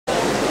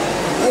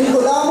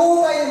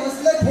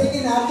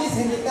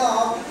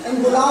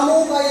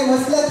गुलामों का ये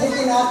मसलक है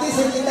कि नाती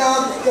से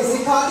किताब के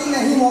सिखाती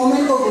नहीं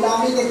मोमिन को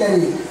गुलामी के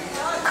करीब।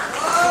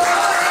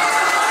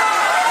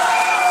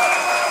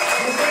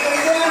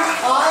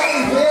 I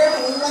am here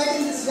to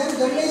enlighten this young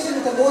generation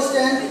with a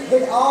question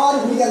that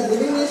are we a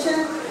living nation?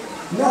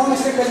 No,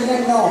 Mr.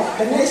 President, no.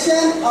 The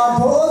nation are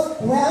those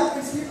who help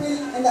its people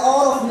in the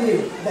hour of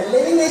need. The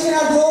living nation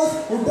are those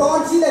who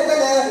don't see the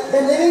color.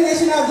 The living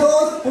nation are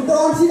those who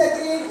don't see the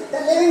creed.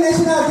 The living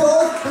nation are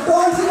those who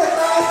don't see the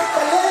caste.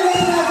 The living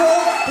nation are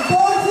those who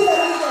don't see the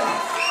religion.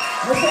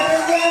 Mr.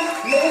 President,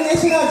 living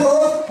nation are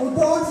those who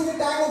don't see the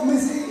time of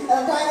misery,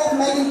 time of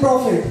making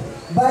profit.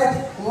 But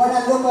when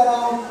I look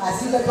around, I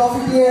see the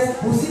profiteers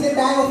who see the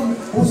time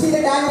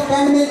of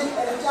pandemic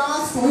and a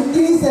chance to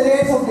increase the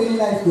rates of daily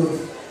life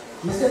goods.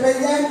 Mr.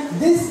 President,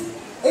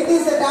 it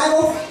is the time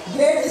of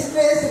great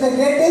stress. The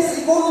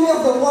greatest economy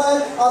of the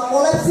world are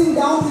collapsing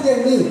down to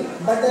their knee.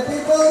 But the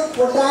people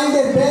were trying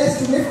their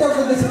best to lift up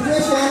with the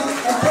situation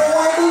and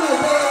providing a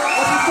way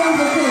assistance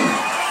to things.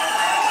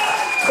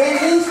 They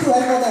reach to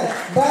another.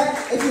 But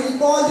if you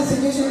recall the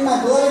situation in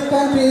my beloved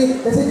country,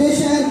 the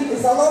situation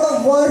is a lot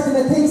of worse than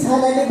the things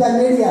highlighted by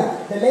media.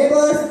 The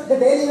laborers, the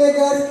daily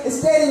workers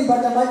staring,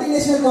 but the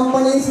multinational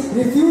companies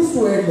refuse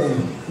to aid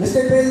them.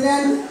 Mr.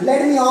 President,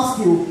 let me ask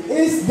you,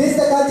 is this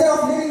the culture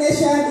of living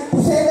nation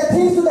to sell the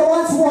things to the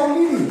ones who are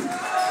needy?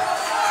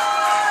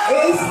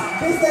 Is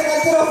this the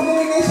culture of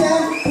living nation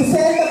to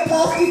sell the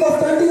plastic of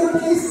 20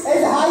 rupees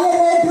at a higher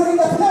rate during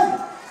the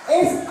flood?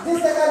 Is this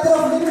the culture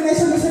of living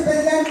nation, Mr.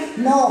 President?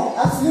 No,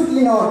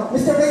 absolutely not.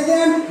 Mr.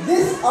 President,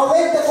 this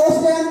awakes the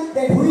question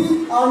that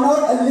we are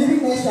not a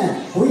living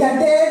nation. We are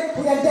dead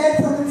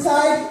from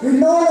inside. We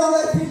no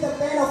longer feel the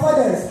pain of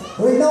others.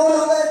 We no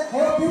longer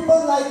have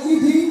people like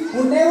E.G.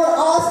 who never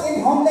ask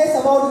any homeless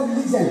about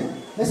religion.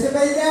 Mr.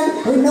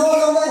 President, we no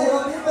longer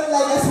have people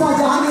like Asma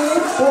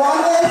Jani who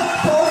always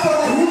fought for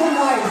the human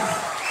rights.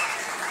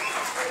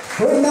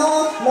 We no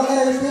longer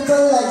have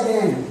people like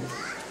them.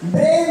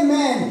 Brave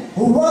men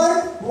who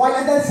work while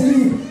others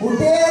sleep, who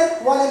dare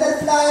while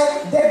others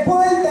fly, they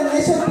build the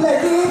nation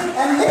plateau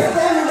and lift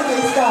them into the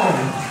sky.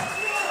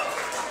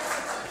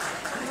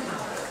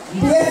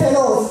 Dear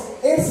fellows,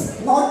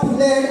 it's not too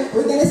late.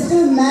 We can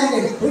still make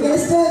it. We can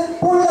still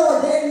pull our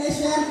dead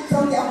nation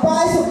from the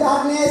abyss of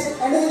darkness,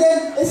 and we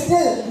can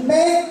still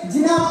make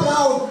Jinnah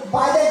proud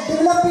by the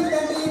developing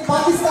country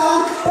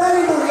Pakistan turn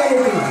into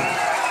reality.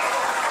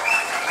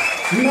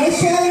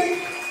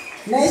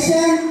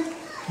 Nation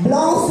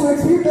belongs to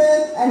its people,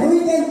 and we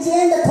can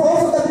change the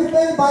thoughts of the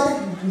people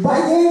by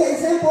giving the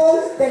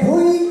example that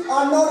we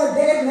are not a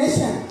dead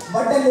nation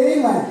but a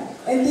living one.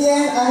 In the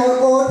end, I have a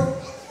quote.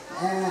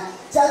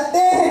 चलते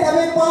हैं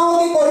दबे पाँव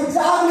की कोई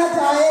जाग न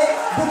जाए,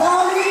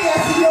 गुलामी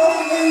कैसी हो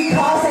कि यही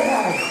खा से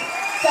जाए।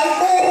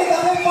 चलते हैं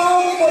दबे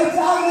पाँव की कोई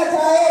जाग न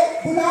जाए,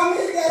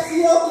 गुलामी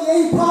कैसी हो कि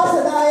यही खा से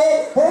जाए।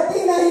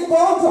 होती नहीं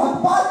कौन जो हक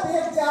बात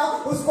फेंक जा,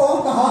 उस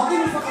कौम का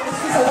हाकिम फकत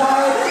उसकी सजा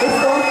है, उस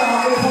कौम